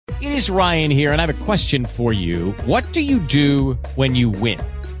It is Ryan here, and I have a question for you. What do you do when you win?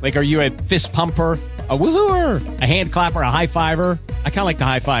 Like, are you a fist pumper, a woohooer, a hand clapper, a high fiver? I kind of like the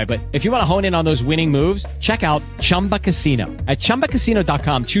high five, but if you want to hone in on those winning moves, check out Chumba Casino. At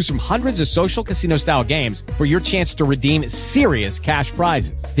ChumbaCasino.com, choose from hundreds of social casino-style games for your chance to redeem serious cash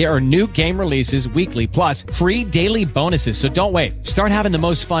prizes. There are new game releases weekly, plus free daily bonuses. So don't wait. Start having the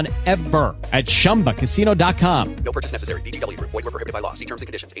most fun ever at ChumbaCasino.com. No purchase necessary. VGW. Void where prohibited by law. See terms and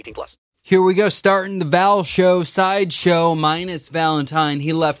conditions. 18+. Here we go, starting the Val Show sideshow minus Valentine.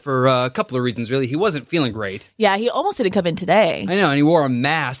 He left for a couple of reasons, really. He wasn't feeling great. Yeah, he almost didn't come in today. I know, and he wore a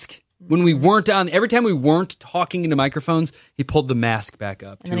mask. When we weren't on, every time we weren't talking into microphones, he pulled the mask back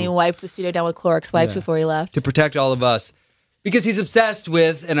up. And then he wiped the studio down with Clorox wipes before he left. To protect all of us. Because he's obsessed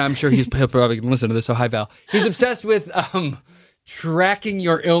with, and I'm sure he'll probably can listen to this, so hi, Val. He's obsessed with tracking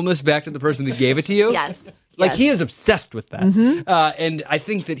your illness back to the person that gave it to you. Yes. Like, he is obsessed with that. Mm-hmm. And I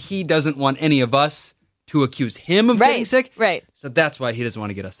think that he doesn't want any of us to accuse him of getting sick. Right. So that's why he doesn't want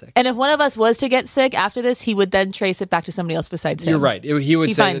to get us sick. And if one of us was to get sick after this, he would then trace it back to somebody else besides him. You're right. He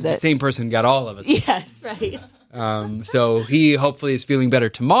would say that the same person got all of us. Yes, right. So he hopefully is feeling better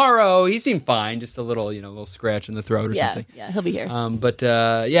tomorrow. He seemed fine, just a little, little scratch in the throat or something. Yeah, he'll be here.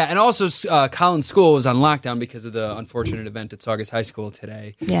 And also Colin's school was on lockdown because of the unfortunate event at Saugus High School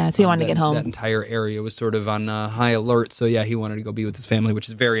today. Yeah, so he wanted to get home. That entire area was sort of on high alert. So yeah, he wanted to go be with his family, which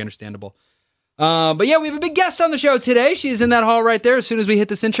is very understandable. But yeah, we have a big guest on the show today. She's in that hall right there. As soon as we hit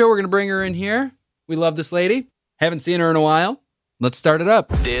this intro, we're going to bring her in here. We love this lady. Haven't seen her in a while. Let's start it up.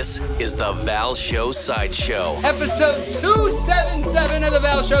 This is the Val Show Sideshow. Episode 277 of the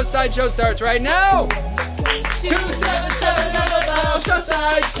Val Show Sideshow starts right now. 277 of the Val Show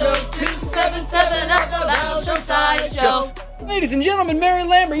Sideshow. 277 of the Val Show Sideshow. Ladies and gentlemen, Mary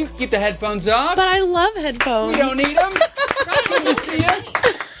Lambert, you can keep the headphones off. But I love headphones. We don't need them. Good to see you.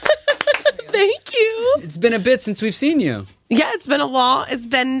 Thank you. It's been a bit since we've seen you. Yeah, it's been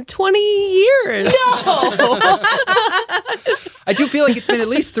 20 years. No. I do feel like it's been at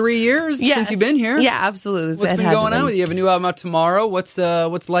least 3 years since you've been here. Yeah, absolutely. What's been going on with you? You have a new album out tomorrow. What's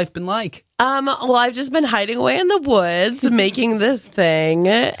life been like? Well, I've just been hiding away in the woods making this thing.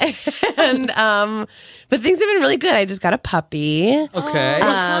 And but things have been really good. I just got a puppy. Okay. What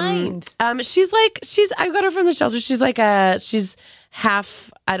kind? I got her from the shelter. She's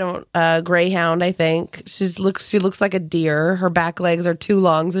half, greyhound, I think. She looks like a deer. Her back legs are too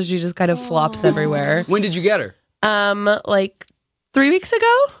long, so she just kind of flops everywhere. When did you get her? Like 3 weeks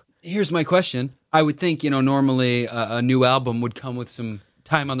ago. Here's my question. I would think, normally a new album would come with some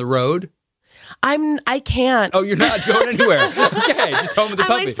time on the road. I can't. Oh, you're not going anywhere. Okay, just home with the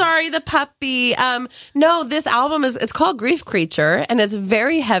puppy. I'm like, sorry, the puppy. No, this album it's called Grief Creature, and it's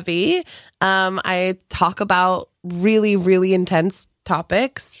very heavy. I talk about really, really intense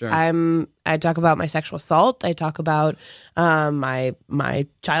topics. Sure. I talk about my sexual assault. I talk about my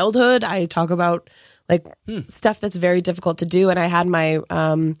childhood. I talk about stuff that's very difficult to do. And I had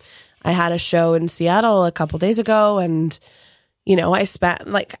I had a show in Seattle a couple days ago, and I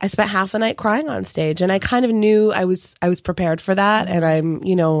spent half the night crying on stage, and I kind of knew I was prepared for that, and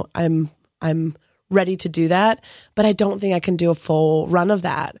I'm ready to do that, but I don't think I can do a full run of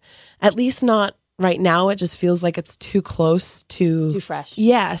that. At least not right now. It just feels like it's too close to Too fresh.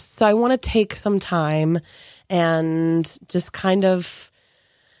 Yes. So I want to take some time and just kind of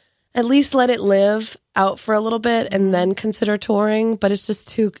at least let it live out for a little bit and then consider touring, but it's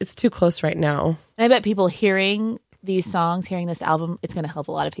too close right now. And I bet people hearing these songs, hearing this album, it's going to help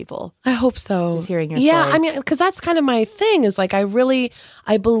a lot of people. I hope so. Just hearing your yeah, story. I mean, because that's kind of my thing. Is like I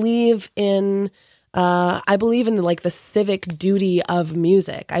believe in like the civic duty of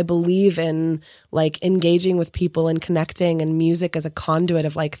music. I believe in like engaging with people and connecting, and music as a conduit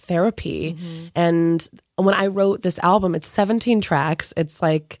of like therapy. Mm-hmm. And when I wrote this album, it's 17 tracks.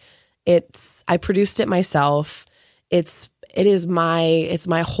 I produced it myself. It's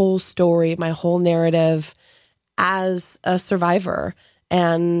my whole story, my whole narrative as a survivor.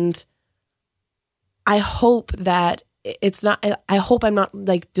 And I hope that I hope I'm not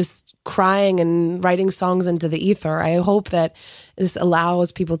like just crying and writing songs into the ether. I hope that this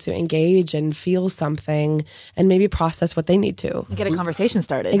allows people to engage and feel something and maybe process what they need to. Get a conversation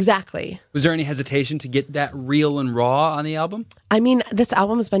started. Exactly. Was there any hesitation to get that real and raw on the album? I mean, this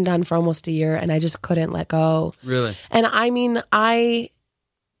album has been done for almost a year, and I just couldn't let go. Really? And I mean, I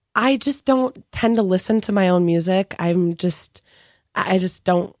just don't tend to listen to my own music. I just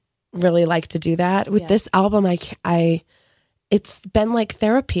don't really like to do that. With this album, it's been like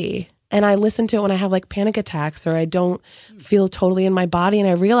therapy, and I listen to it when I have like panic attacks or I don't feel totally in my body. And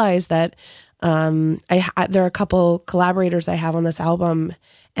I realize that there are a couple collaborators I have on this album,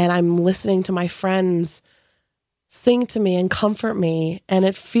 and I'm listening to my friends sing to me and comfort me, and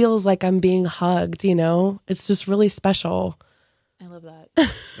it feels like I'm being hugged, you know? It's just really special. I love that.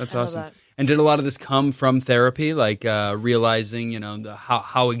 That's I love awesome. that. And did a lot of this come from therapy, like realizing,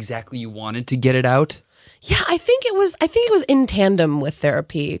 how exactly you wanted to get it out? Yeah, I think it was in tandem with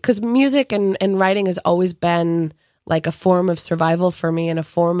therapy, because music and writing has always been like a form of survival for me, and a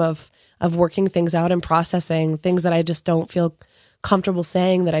form of working things out and processing things that I just don't feel comfortable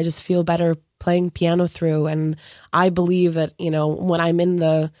saying, that I just feel better playing piano through. And I believe that, when I'm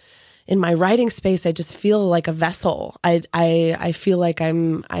in my writing space, I just feel like a vessel. I feel like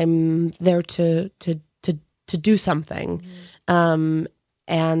I'm there to do something.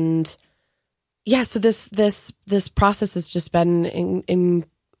 And yeah, so this process has just been in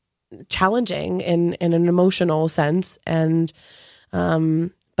challenging in an emotional sense. And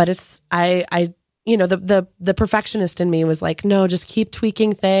but it's the perfectionist in me was like, no, just keep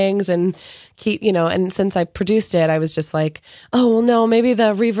tweaking things and keep, and since I produced it, I was just like, oh, well, no, maybe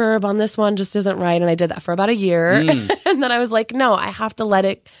the reverb on this one just isn't right. And I did that for about a year. And then I was like, no, I have to let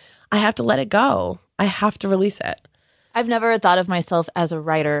it go. I have to release it. I've never thought of myself as a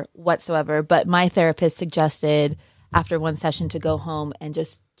writer whatsoever, but my therapist suggested after one session to go home and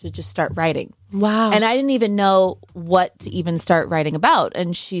just start writing. Wow. And I didn't even know what to even start writing about.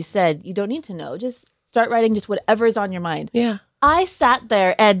 And she said, you don't need to know. Just start writing just whatever's on your mind. Yeah. I sat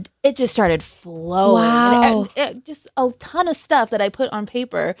there and it just started flowing. Wow. And just a ton of stuff that I put on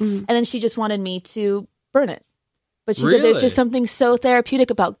paper. And then she just wanted me to burn it. But she said there's just something so therapeutic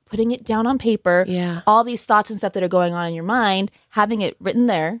about putting it down on paper. Yeah. All these thoughts and stuff that are going on in your mind, having it written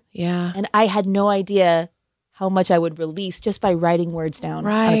there. Yeah. And I had no idea how much I would release just by writing words down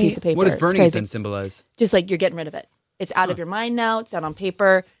on a piece of paper. What does It's burning it crazy. then symbolize? Just like you're getting rid of it. It's out of your mind now. It's down on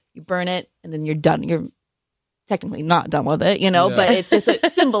paper. You burn it, and then you're done. You're technically not done with it, but it's just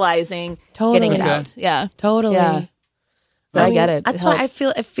symbolizing getting it out. Yeah, Totally. Yeah. So I get it. That's It why helps.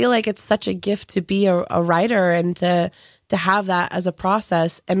 I feel like it's such a gift to be a writer and to have that as a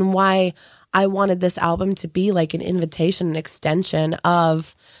process, and why I wanted this album to be like an invitation, an extension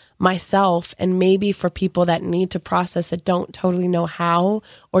of myself, and maybe for people that need to process that don't totally know how,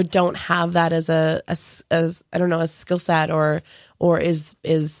 or don't have that as as I don't know, a skill set or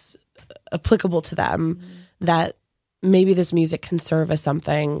is applicable to them, that maybe this music can serve as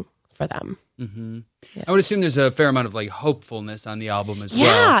something for them. I would assume there's a fair amount of like hopefulness on the album as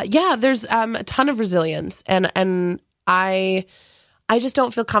well. Yeah. There's a ton of resilience, and I just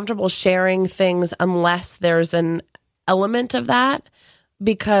don't feel comfortable sharing things unless there's an element of that,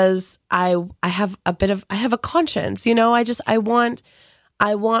 because I have a conscience, I want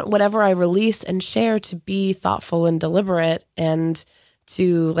whatever I release and share to be thoughtful and deliberate, and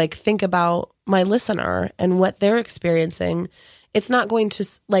to like think about my listener and what they're experiencing. It's not going to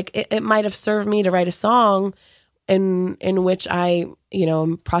it might have served me to write a song in which I,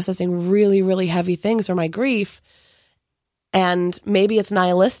 am processing really, really heavy things, or my grief, and maybe it's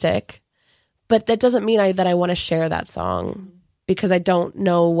nihilistic, but that doesn't mean that I want to share that song, because I don't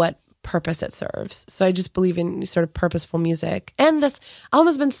know what purpose it serves. So I just believe in sort of purposeful music. And this album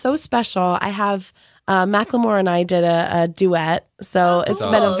has been so special. I have Macklemore and I did a duet, so it's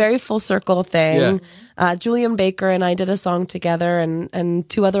been a very full circle thing. Julian Baker and I did a song together, and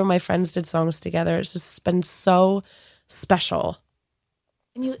two other of my friends did songs together. It's just been so special.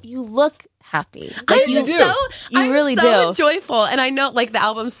 And you look happy. I'm really so do. joyful, and I know like the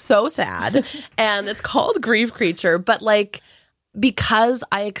album's so sad, and it's called Grief Creature, but like, because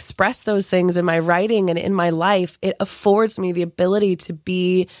I express those things in my writing and in my life, it affords me the ability to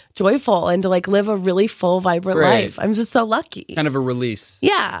be joyful and to like live a really full, vibrant life. I'm just so lucky. Kind of a release.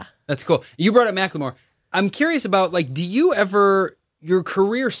 Yeah. That's cool. You brought up Macklemore. I'm curious about, like, do you ever, your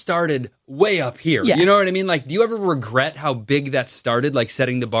career started way up here. Yes. You know what I mean? Like, do you ever regret how big that started, like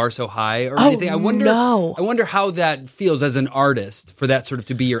setting the bar so high or anything? I wonder how that feels as an artist, for that sort of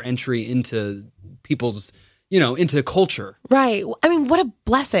to be your entry into people's, into culture. Right. I mean, what a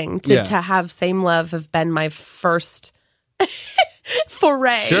blessing to have Same Love have been my first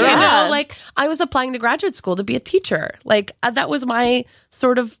foray. Sure. Like, I was applying to graduate school to be a teacher. Like, that was my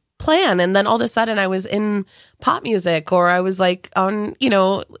sort of plan. And then all of a sudden I was in pop music, or I was like on,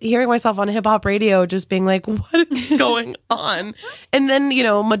 hearing myself on hip hop radio, just being like, what is going on? And then,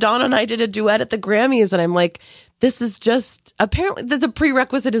 Madonna and I did a duet at the Grammys, and I'm like, this is just, apparently the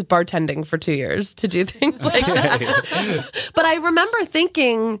prerequisite is bartending for 2 years to do things like that. But I remember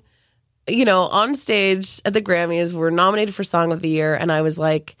thinking, on stage at the Grammys, we're nominated for Song of the Year, and I was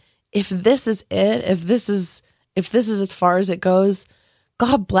like, if this is it, if this is as far as it goes,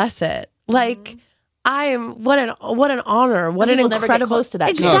 God bless it. Like, what an honor. What an people never incredible get close to that.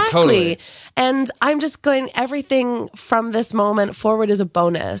 Exactly. No, totally. And I'm just going, everything from this moment forward is a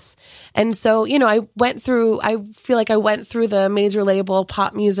bonus. And so, I feel like I went through the major label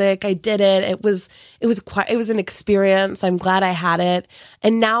pop music. I did it. It was an experience. I'm glad I had it.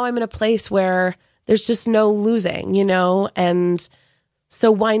 And now I'm in a place where there's just no losing, and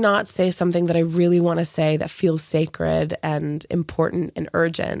so why not say something that I really want to say that feels sacred and important and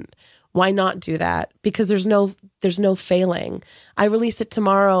urgent? Why not do that? Because there's no failing. I release it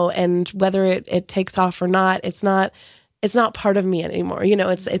tomorrow, and whether it takes off or not, it's not part of me anymore.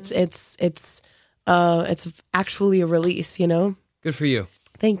 It's actually a release. Good for you.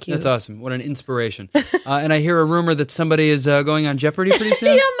 Thank you. That's awesome. What an inspiration. And I hear a rumor that somebody is going on Jeopardy pretty soon.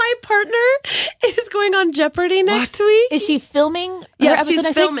 Yeah, my partner is going on Jeopardy next week. Is she filming? Yeah, she's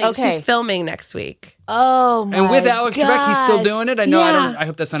next filming. Week? Okay. She's filming next week. Oh my! And with Alex Trebek, he's still gosh. doing it. I know. Yeah. I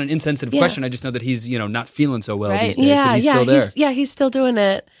hope that's not an insensitive Yeah. question. I just know that he's not feeling so well Right. these days. But he's still there. He's still doing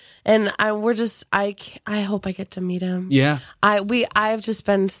it. And I hope I get to meet him. Yeah. I've just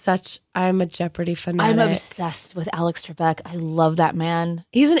been I'm a Jeopardy fanatic. I'm obsessed with Alex Trebek. I love that man.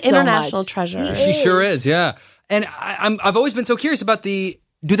 He's an so international much. treasure. She sure is, yeah. And I've always been so curious about do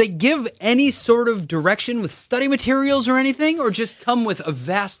they give any sort of direction with study materials or anything, or just come with a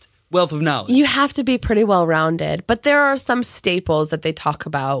vast wealth of knowledge? You have to be pretty well-rounded, but there are some staples that they talk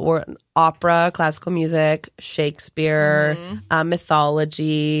about, or opera, classical music, Shakespeare,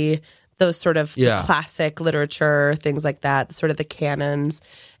 mythology, those sort of classic literature, things like that, sort of the canons,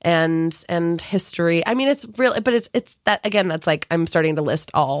 and history. I mean, it's really, but it's that, again, that's like, I'm starting to list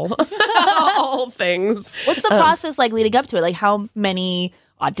all things. What's the process like leading up to it? Like, how many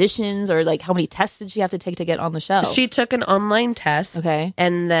auditions, or like how many tests did she have to take to get on the show? She took an online test. Okay.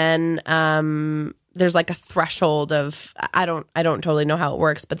 And then there's like a threshold of, I don't totally know how it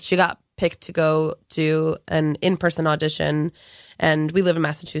works, but she got picked to go to an in-person audition, and we live in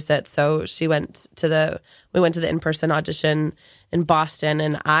Massachusetts, so we went to the in-person audition in Boston,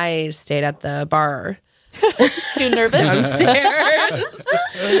 and I stayed at the bar. Too nervous? Downstairs.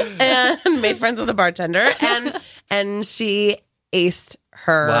 And made friends with the bartender, and she aced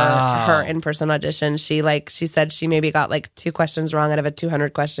her in-person audition. She said she maybe got like 2 questions wrong out of a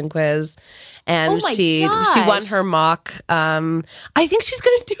 200 question quiz, and she won her mock. I think she's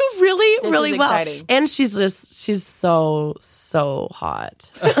gonna do really well, exciting. and she's so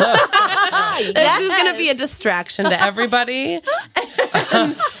hot. And she's gonna be a distraction to everybody.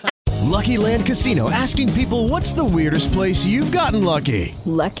 Lucky Land Casino, asking people, what's the weirdest place you've gotten lucky?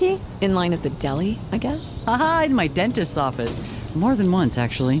 Lucky? In line at the deli, I guess? Aha, in my dentist's office. More than once,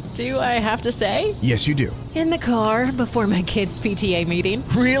 actually. Do I have to say? Yes, you do. In the car before my kids' PTA meeting.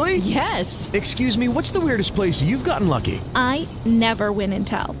 Really? Yes. Excuse me, what's the weirdest place you've gotten lucky? I never win and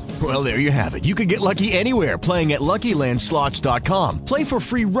tell. Well, there you have it. You can get lucky anywhere, playing at LuckyLandSlots.com. Play for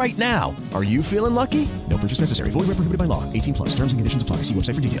free right now. Are you feeling lucky? No purchase necessary. Void where prohibited by law. 18+. Terms and conditions apply. See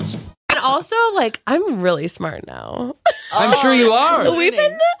website for details. And also, like, I'm really smart now. I'm sure you are. We've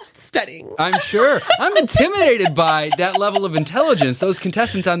been studying. I'm sure. I'm intimidated by that level of intelligence. Those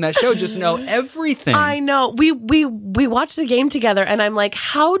contestants on that show just know everything. I know. We watched the game together, and I'm like,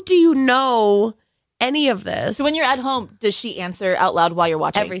 how do you know any of this? So when you're at home, does she answer out loud while you're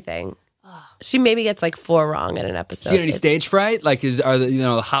watching? Everything. She maybe gets like 4 wrong in an episode. Do you get any stage fright? Like, are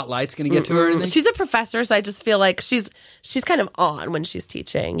the hot lights going to get to her or anything? She's a professor, so I just feel like she's kind of on when she's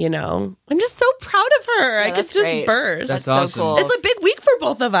teaching, I'm just so proud of her. I could just great. burst. That's so awesome. cool. It's a big week for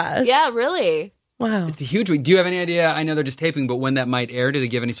both of us. Yeah, really. Wow. It's a huge week. Do you have any idea? I know they're just taping, but when that might air? Do they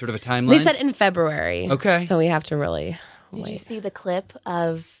give any sort of a timeline? They said in February. Okay. So we have to really Did wait. you see the clip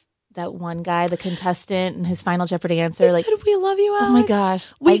of that one guy, the contestant, and his final Jeopardy answer? They said, we love you, Alex. Oh my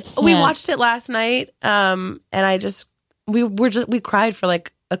gosh. We I can't. watched it last night, and we cried for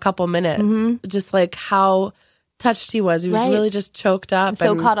like a couple minutes, just like how touched he was. He was Right. really just choked up. I'm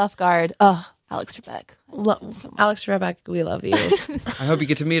so and caught off guard. Oh, Alex Trebek. Alex Trebek, we love you. I hope you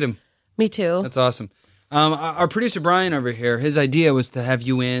get to meet him. Me too. That's awesome. Our producer Brian over here, his idea was to have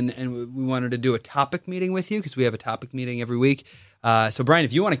you in, and we wanted to do a topic meeting with you because we have a topic meeting every week. So Brian,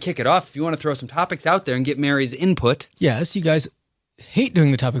 if you want to kick it off, if you want to throw some topics out there and get Mary's input. Yes, you guys hate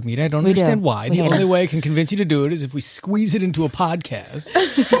doing the topic meeting. I don't understand why. The only way I can convince you to do it is if we squeeze it into a podcast.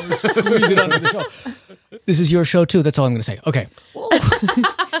 Or squeeze it onto the show. This is your show too. That's all I'm going to say. Okay. Wow.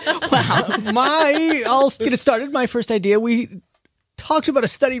 I'll get it started. My first idea, we talked about a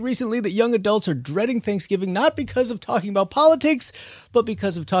study recently that young adults are dreading Thanksgiving, not because of talking about politics, but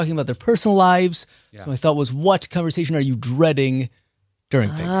because of talking about their personal lives. Yeah. So I thought was, what conversation are you dreading during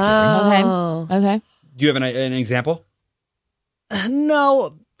Thanksgiving? Okay. Do you have an example?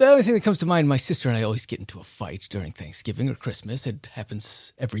 No, the only thing that comes to mind, my sister and I always get into a fight during Thanksgiving or Christmas. It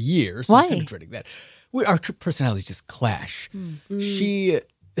happens every year, so I'm kind of dreading that. Our personalities just clash. I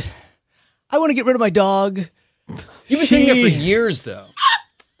want to get rid of my dog. You've been saying that for years, though.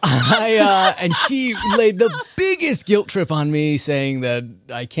 And she laid the biggest guilt trip on me, saying that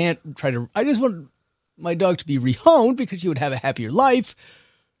I just want my dog to be rehomed because she would have a happier life.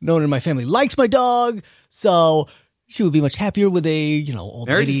 No one in my family likes my dog, so she would be much happier with a, old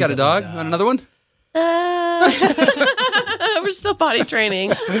Mary lady. just got a dog. Want another one? We're still potty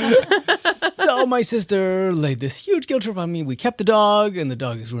training. So my sister laid this huge guilt trip on me. We kept the dog, and the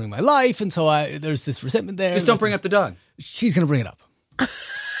dog is ruining my life, and so there's this resentment there. Just don't bring up the dog. She's going to bring it up.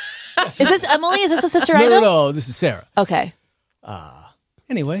 Is this Emily? Is this a sister No, I know? no, this is Sarah. Okay.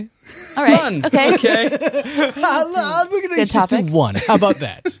 Anyway. All right. Fun. Okay. We're going to just do one. How about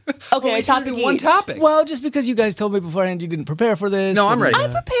that? Okay, a topic one each. topic. Well, just because you guys told me beforehand you didn't prepare for this. No, I'm ready.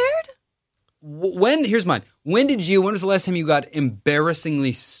 I'm prepared. Here's mine. When was the last time you got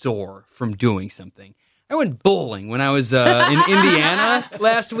embarrassingly sore from doing something? I went bowling when I was in Indiana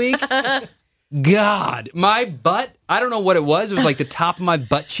last week. God, my butt, I don't know what it was. It was like the top of my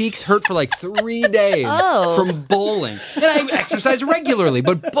butt cheeks hurt for like 3 days from bowling. And I exercise regularly,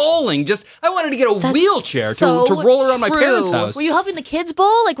 but bowling, I wanted to get a wheelchair to roll around my parents' house. Were you helping the kids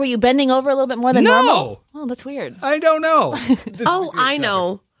bowl? Like, were you bending over a little bit more than normal? No. Oh, that's weird. I don't know. I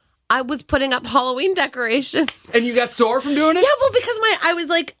know. I was putting up Halloween decorations. And you got sore from doing it? Yeah, well, because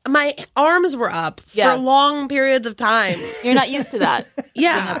my arms were up for long periods of time. You're not used to that.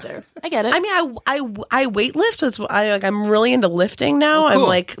 Yeah, up there. I get it. I mean, I weight lift. That's what I'm really into lifting now. Oh, cool. I'm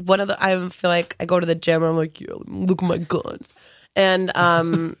like I feel like I go to the gym. And I'm like, yo, look at my guns. And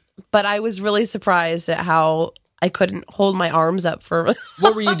but I was really surprised at how I couldn't hold my arms up for.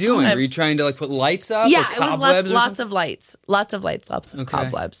 What were you doing? Were you trying to put lights up? Yeah, or it was cobwebs lots of lights, lots of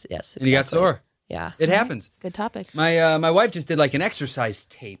cobwebs. Yes, And you got sore. Yeah, it happens. Good topic. My wife just did an exercise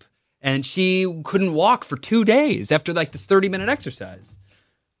tape, and she couldn't walk for 2 days after this 30-minute exercise.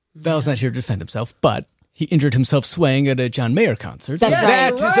 Val's not here to defend himself, but he injured himself swaying at a John Mayer concert. That's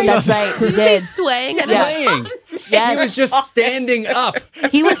right. That's right. He did. Swaying. Swaying. Yes. He was just standing up.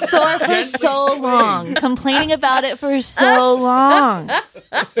 He was sore for so long, complaining about it for so long.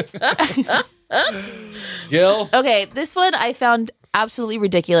 Jill? Okay, this one I found absolutely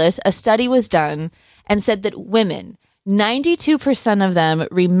ridiculous. A study was done and said that women, 92% of them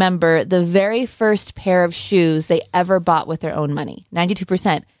remember the very first pair of shoes they ever bought with their own money.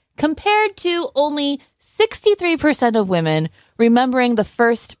 92%. Compared to only 63% of women remembering the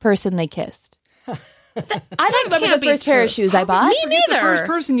first person they kissed. I don't remember the first pair of shoes I bought. Me neither. The first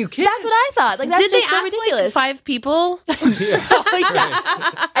person you kissed. That's what I thought. That's Did they just so ask ridiculous. 5 people?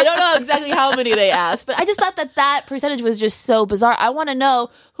 I don't know exactly how many they asked, but I just thought that percentage was just so bizarre. I want to know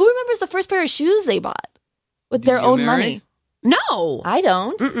who remembers the first pair of shoes they bought with their own money. No, I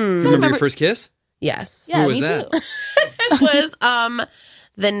don't. Remember your first kiss? Yes. Yeah, Who was me that? too. It was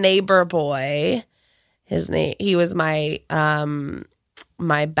the neighbor boy. His name. He was my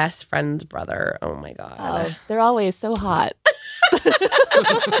my best friend's brother. Oh my god. Oh, they're always so hot. And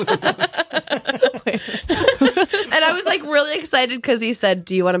I was really excited because he said,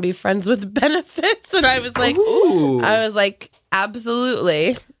 "Do you want to be friends with benefits?" And I was like, Ooh. I was like,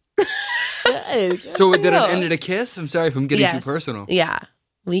 absolutely. Good. So did it end in a kiss? I'm sorry if I'm getting too personal. Yeah,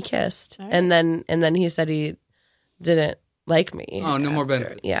 we kissed, right. and then he said he didn't like me. Oh, no more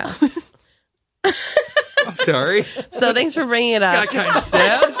benefits. Yeah. I'm sorry. So thanks for bringing it up. Got kind of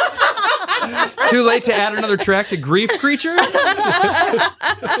sad. Too late to add another track to Grief Creature?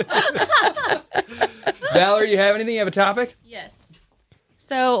 Valerie, do you have anything? You have a topic? Yes.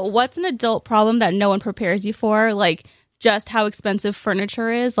 So what's an adult problem that no one prepares you for? Just how expensive furniture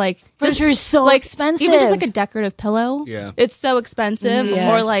is. Furniture is so expensive. Even just a decorative pillow. Yeah. It's so expensive.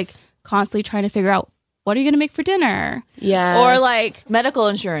 Yes. Or constantly trying to figure out, what are you going to make for dinner? Yeah. Or medical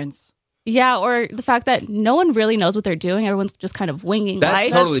insurance. Yeah, or the fact that no one really knows what they're doing. Everyone's just kind of winging That's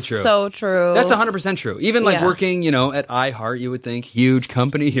life. totally true. So true. That's 100% true. Even Yeah. working, at iHeart, you would think, huge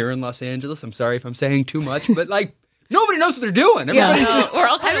company here in Los Angeles. I'm sorry if I'm saying too much, but nobody knows what they're doing. Everybody's just We're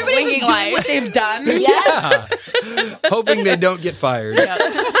all kind of winging doing life. what they've done. Yes. hoping they don't get fired.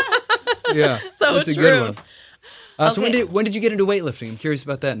 Yeah. So That's a true. good one. So Okay. when did you get into weightlifting? I'm curious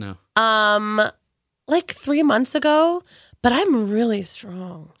about that now. 3 months ago, but I'm really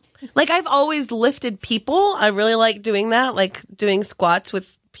strong. I've always lifted people. I really like doing that, doing squats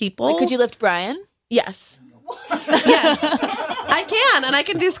with people. Could you lift Brian? Yes. Yes. I can, and I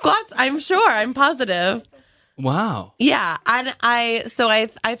can do squats, I'm sure. I'm positive. Wow. Yeah. And I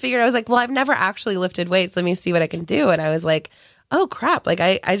figured, I was like, well, I've never actually lifted weights. Let me see what I can do. And I was like, oh crap, like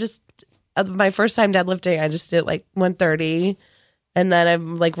I just my first time deadlifting, I just did like 130. And then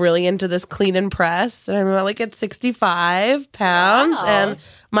I'm like really into this clean and press, and I'm like at 65 pounds. Wow. And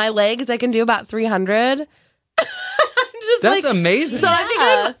my legs, I can do about 300. That's amazing. So I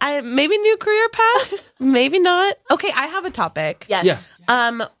think I maybe new career path, maybe not. Okay, I have a topic. Yes.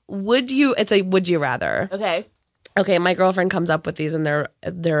 Yeah. Would you? It's a would you rather. Okay. Okay, my girlfriend comes up with these, and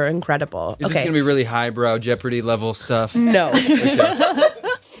they're incredible. Is this going to be really highbrow Jeopardy level stuff? No.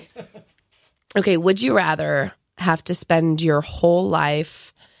 Okay, would you rather have to spend your whole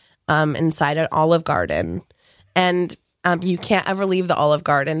life inside an Olive Garden, and you can't ever leave the Olive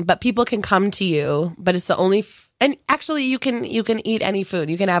Garden, but people can come to you, but it's the only and actually you can eat any food,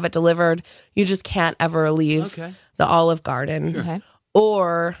 you can have it delivered, you just can't ever leave the Olive Garden. Sure. Okay.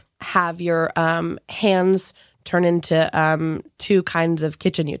 Or have your hands turn into 2 kinds of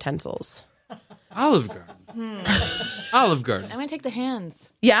kitchen utensils. Olive Garden. Olive Garden. I'm gonna take the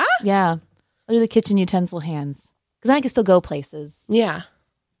hands. Yeah? Yeah. I'll do the kitchen utensil hands. Because then I can still go places. Yeah.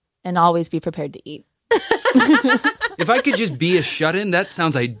 And always be prepared to eat. If I could just be a shut-in, that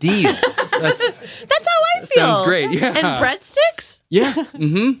sounds ideal. That's how I feel. Sounds great. Yeah. And breadsticks? Yeah.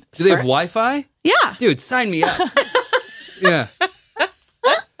 Mm-hmm. Do they have Wi-Fi? Yeah. Dude, sign me up. Yeah.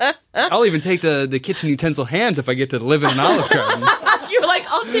 I'll even take the kitchen utensil hands if I get to live in an Olive Garden. You're like,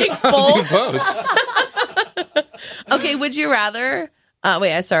 I'll take I'll both. do both. Okay, would you rather...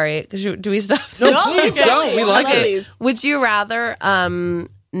 wait, I'm sorry. Do we stop? No, please don't. We like this. Would you rather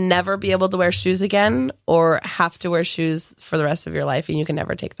never be able to wear shoes again, or have to wear shoes for the rest of your life and you can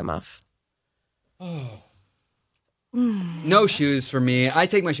never take them off? No shoes for me. I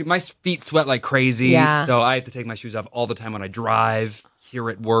take my shoes. My feet sweat like crazy, Yeah. so I have to take my shoes off all the time when I drive, here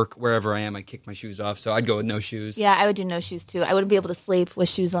at work, wherever I am. I kick my shoes off, so I'd go with no shoes. Yeah, I would do no shoes too. I wouldn't be able to sleep with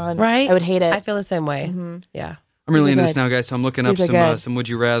shoes on. Right? I would hate it. I feel the same way. Mm-hmm. Yeah. I'm really These are into this good. now, guys, so I'm looking up These are some good. would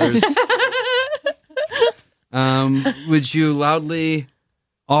you rathers. Would you loudly,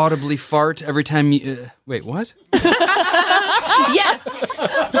 audibly fart every time you... wait, what? Yes.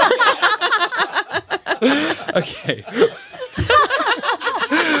 Okay.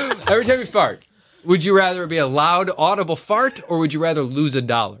 Every time you fart, would you rather it be a loud, audible fart, or would you rather lose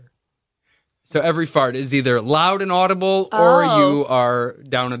 $1? So every fart is either loud and audible, or you are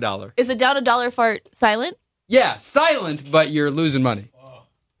down $1. Is it down $1 fart silent? Yeah, silent, but you're losing money.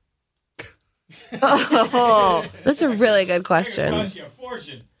 Oh, that's a really good question.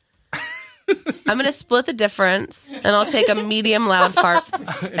 I'm going to split the difference, and I'll take a medium loud fart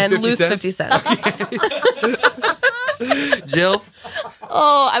and 50 lose cents? 50 cents. Jill?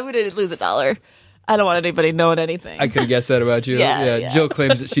 Oh, I would lose $1. I don't want anybody knowing anything. I could have guessed that about you. Yeah. Jill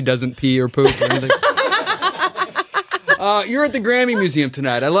claims that she doesn't pee or poop or anything. You're at the Grammy Museum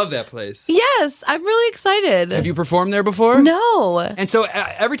tonight. I love that place. Yes, I'm really excited. Have you performed there before? No. And so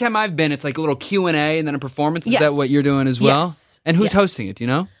every time I've been, it's like a little Q&A and then a performance. Is Yes. that what you're doing as well? Yes. And who's Yes. hosting it? Do you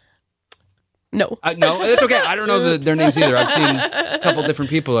know? No. No, that's okay. I don't know their names either. I've seen a couple different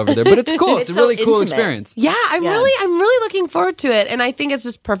people over there, but it's cool. It's a so really cool intimate. experience. Yeah, I'm really looking forward to it, and I think it's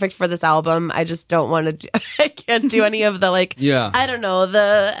just perfect for this album. I just don't want to. I can't do any of the I don't know,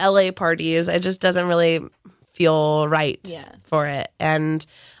 the LA parties. It just doesn't really feel right for it. And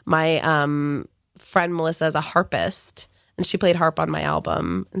my friend Melissa is a harpist, and she played harp on my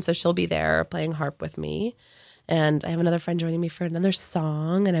album, and so she'll be there playing harp with me. And I have another friend joining me for another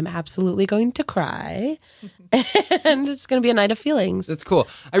song, and I'm absolutely going to cry. And it's going to be a night of feelings. That's cool.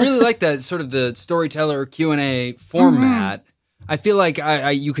 I really like that sort of the storyteller Q&A format. I feel like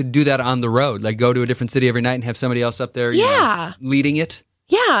you could do that on the road, like go to a different city every night and have somebody else up there, you know, leading it.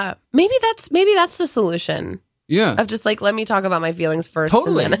 Yeah, maybe that's the solution. Yeah, of just like let me talk about my feelings first.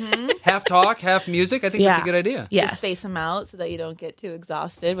 Totally. And then Half talk, half music. I think that's a good idea. Yes. Just space them out so that you don't get too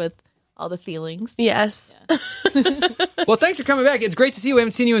exhausted with all the feelings. Yes. Well, thanks for coming back. It's great to see you. We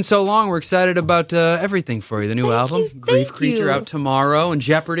haven't seen you in so long. We're excited about everything for you. The new album, Grief Creature, out tomorrow, and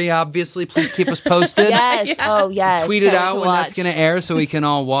Jeopardy, obviously. Please keep us posted. Yes. Oh, yes. Tweet it Can't wait out to when watch. that's going to air so we can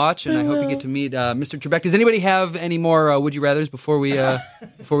all watch. And I hope you get to meet Mr. Trebek. Does anybody have any more Would You Rathers before we say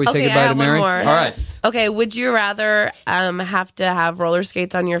Okay, goodbye I to have Mary? one more. All right. Okay, would you rather have to have roller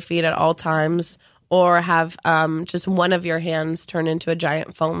skates on your feet at all times, or have just one of your hands turn into a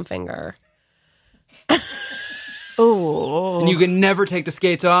giant foam finger? Oh. And you can never take the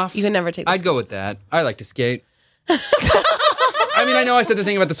skates off? You can never take the I'd go with that. I like to skate. I mean, I know I said the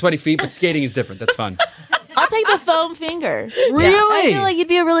thing about the sweaty feet, but skating is different. That's fun. I'll take the foam finger. Really? I feel like it'd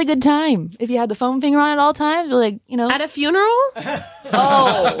be a really good time if you had the foam finger on at all times. Or like, you know, at a funeral.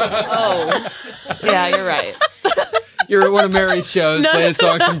 Oh, yeah, you're right. You're at one of Mary's shows playing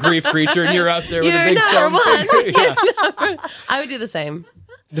songs from Grief Creature, and you're out there with a big phone finger. I would do the same.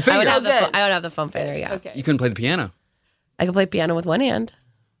 The finger. I would have the phone finger. Yeah. Okay. You couldn't play the piano. I could play piano with one hand.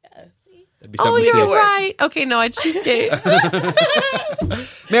 That'd be something to you're see. right. Okay, no, I choose skate.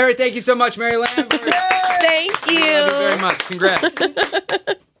 Mary, thank you so much, Mary Lambert. Thank you. Love you very much. Congrats.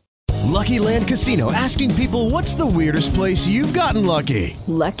 Lucky Land Casino, asking people, what's the weirdest place you've gotten lucky?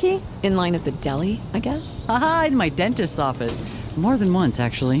 Lucky? In line at the deli, I guess? Aha, in my dentist's office. More than once,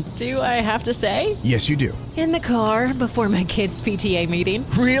 actually. Do I have to say? Yes, you do. In the car before my kids' PTA meeting.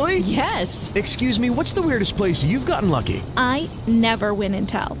 Really? Yes. Excuse me, what's the weirdest place you've gotten lucky? I never win and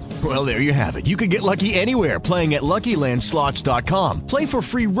tell. Well, there you have it. You can get lucky anywhere, playing at LuckyLandSlots.com. Play for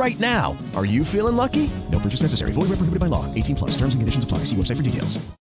free right now. Are you feeling lucky? No purchase necessary. Void where prohibited by law. 18+. Terms and conditions apply. See website for details.